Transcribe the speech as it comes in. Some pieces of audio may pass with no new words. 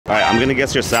right, I'm gonna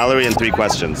guess your salary in 3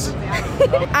 questions.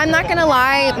 I'm not gonna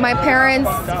lie, my parents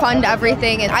fund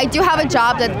everything, and I do have a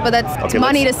job, but that's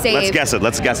money to save. Let's guess it.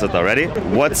 Let's guess it though. Ready?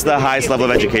 What's the highest level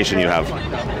of education you have?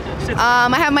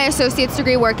 I have my associate's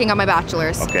degree working on my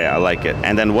bachelor's. Okay, I like it.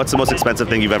 And then what's the most expensive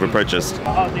thing you've ever purchased?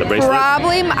 The bracelet?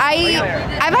 Probably,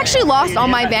 I've actually lost all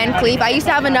my Van Cleef. I used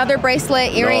to have another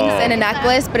bracelet, earrings, and a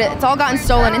necklace, but it's all gotten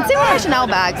stolen. And same with my Chanel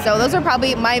bag. So those are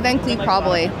probably my Van Cleef,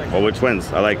 probably. Well, we're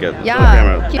twins. I like it.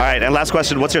 Yeah. All right, and last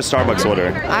question. What's your Starbucks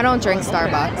order? I don't drink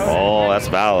Starbucks. Oh, that's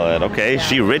valid. Okay,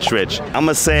 she rich. I'm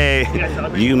gonna say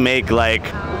you make like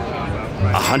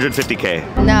 150K.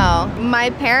 No, my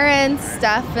parents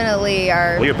definitely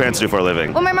are. What do your parents do for a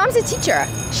living? Well, my mom's a teacher.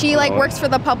 She works for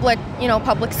the public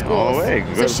schools. Oh, way.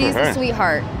 Good so she's a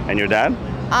sweetheart. And your dad?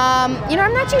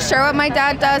 I'm not too sure what my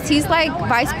dad does. He's like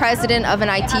vice president of an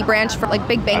IT branch for like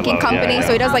big banking company.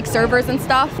 So he does like servers and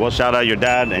stuff. Well, shout out your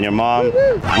dad and your mom.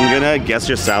 I'm gonna guess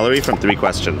your salary from 3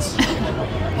 questions.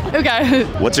 Okay.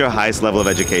 What's your highest level of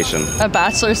education? A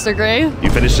bachelor's degree. You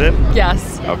finished it?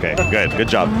 Yes. Okay, good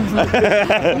job.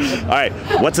 All right,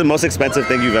 what's the most expensive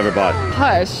thing you've ever bought?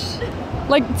 Hush.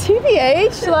 Like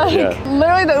TBH,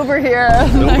 literally the Uber here.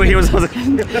 The Uber here was Uber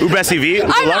SUV? I'm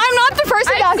not the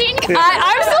person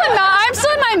I'm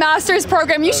still in my master's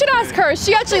program. You should ask her.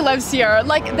 She actually lives here.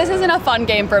 Like, this isn't a fun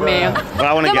game for me. But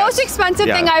I wanna the guess. most expensive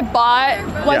thing I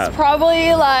bought was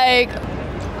probably like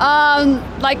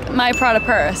my Prada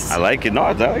purse. I like it.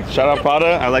 No, shout out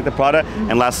Prada. I like the Prada.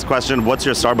 And last question, what's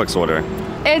your Starbucks order?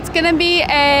 It's gonna be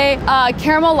a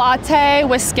caramel latte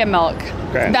with skim milk.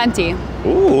 Okay. Venti.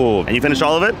 Ooh, and you finished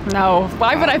all of it? No,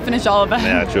 why would I finish all of it?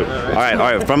 Yeah, true. All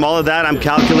right. From all of that, I'm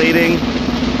calculating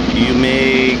you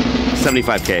make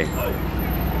 75K.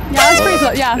 Yeah, that's pretty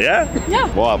close. Yeah. Yeah?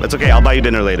 Yeah. Well, it's okay. I'll buy you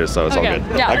dinner later, so it's all good.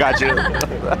 Yeah. I got you.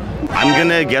 I'm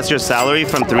gonna guess your salary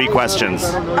from 3 questions.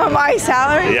 Oh, my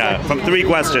salary? Yeah, from 3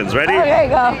 questions. Ready? Okay,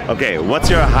 go. Okay, what's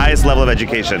your highest level of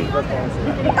education?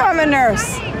 I'm a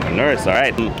nurse. A nurse, all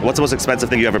right. What's the most expensive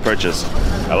thing you ever purchased?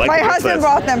 I like My the husband bracelets.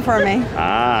 brought them for me.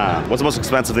 Ah, what's the most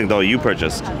expensive thing though you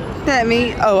purchased? That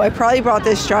me? Oh, I probably brought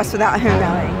this dress without him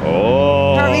knowing.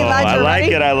 Oh, Harvey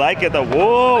Ledger, I like it.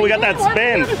 Whoa, we got that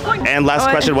spin. And last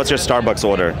question, what's your Starbucks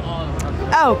order?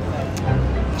 Oh,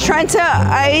 Trenta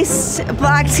ice,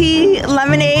 black tea,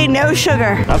 lemonade, no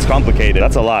sugar. That's complicated.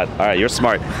 That's a lot. All right, you're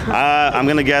smart. I'm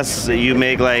gonna guess you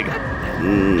make like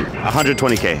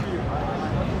 120K.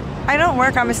 I don't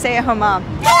work. I'm a stay-at-home mom.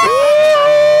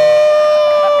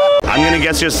 I'm gonna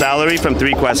guess your salary from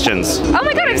 3 questions. Oh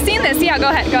my god, I've seen this. Yeah, go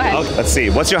ahead. Okay, let's see.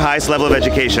 What's your highest level of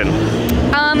education?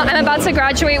 I'm about to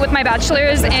graduate with my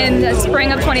bachelor's in the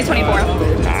spring of 2024.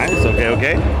 Nice.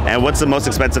 Okay. And what's the most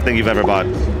expensive thing you've ever bought?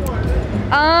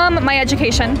 My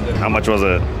education. How much was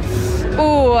it?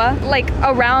 Ooh, like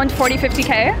around 40,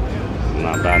 50K.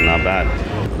 Not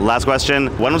bad. Last question.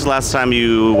 When was the last time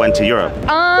you went to Europe?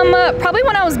 Probably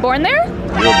when I was born there.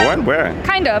 You were born? Where?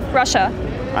 Kind of, Russia.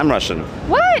 I'm Russian.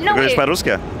 What? No, wait.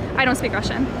 I don't speak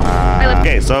Russian.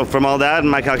 Okay, so from all that,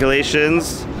 my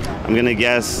calculations, I'm gonna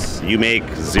guess you make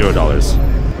 $0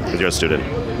 because you're a student.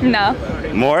 No.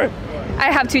 More?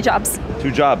 I have 2 jobs.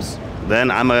 2 jobs. Then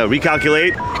I'm gonna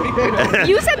recalculate.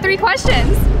 You said 3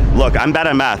 questions. Look, I'm bad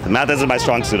at math. Math isn't my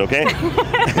strong suit, okay?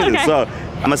 So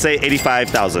I'm gonna say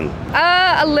 85,000.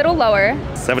 A little lower.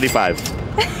 75.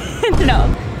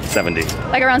 No. 70.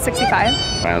 Like around 65.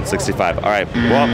 Around 65. All right. Well,